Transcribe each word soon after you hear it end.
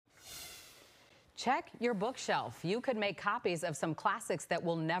Check your bookshelf. You could make copies of some classics that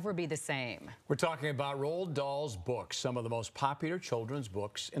will never be the same. We're talking about Roald Dahl's books, some of the most popular children's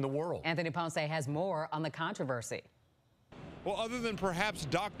books in the world. Anthony Ponce has more on the controversy. Well, other than perhaps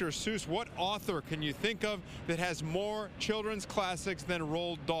Dr. Seuss, what author can you think of that has more children's classics than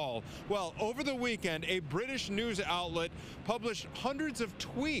Roald Dahl? Well, over the weekend, a British news outlet published hundreds of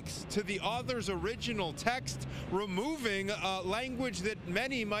tweaks to the author's original text, removing language that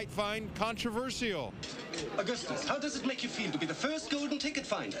many might find controversial. Augustus, how does it make you feel to be the first golden ticket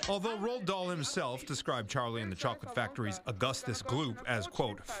finder? Although Roald Dahl himself described Charlie and the Chocolate Factory's Augustus Gloop as,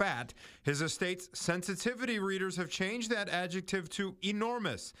 quote, fat, his estate's sensitivity readers have changed that adjective to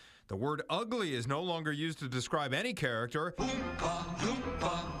enormous. The word ugly is no longer used to describe any character. Oompa,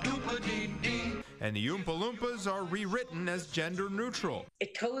 loompa, loompa-dee-dee. And the Oompa Loompas are rewritten as gender neutral.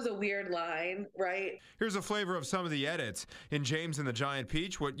 It toes a weird line, right? Here's a flavor of some of the edits. In James and the Giant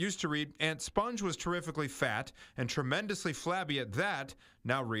Peach, what used to read, Aunt Sponge was terrifically fat and tremendously flabby at that,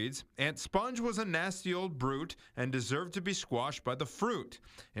 now reads, Aunt Sponge was a nasty old brute and deserved to be squashed by the fruit.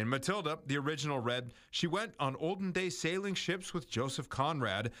 In Matilda, the original read, she went on olden day sailing ships with Joseph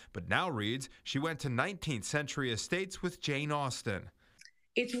Conrad, but now reads, she went to 19th century estates with Jane Austen.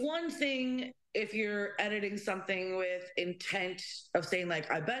 It's one thing if you're editing something with intent of saying,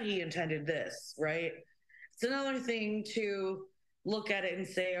 like, I bet he intended this, right? It's another thing to look at it and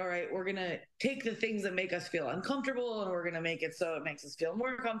say, all right, we're going to take the things that make us feel uncomfortable and we're going to make it so it makes us feel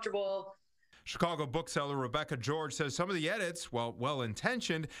more comfortable. Chicago bookseller Rebecca George says some of the edits, while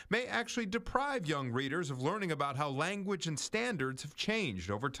well-intentioned, may actually deprive young readers of learning about how language and standards have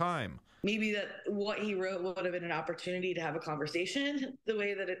changed over time. Maybe that what he wrote would have been an opportunity to have a conversation the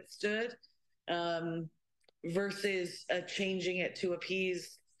way that it stood, versus changing it to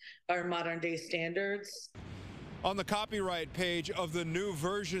appease our modern day standards. On the copyright page of the new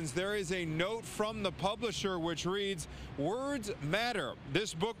versions, there is a note from the publisher which reads, words matter.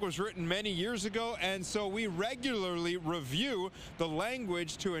 This book was written many years ago, and so we regularly review the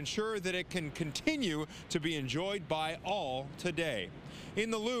language to ensure that it can continue to be enjoyed by all today.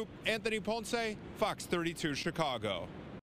 In the Loop, Anthony Ponce, Fox 32 Chicago.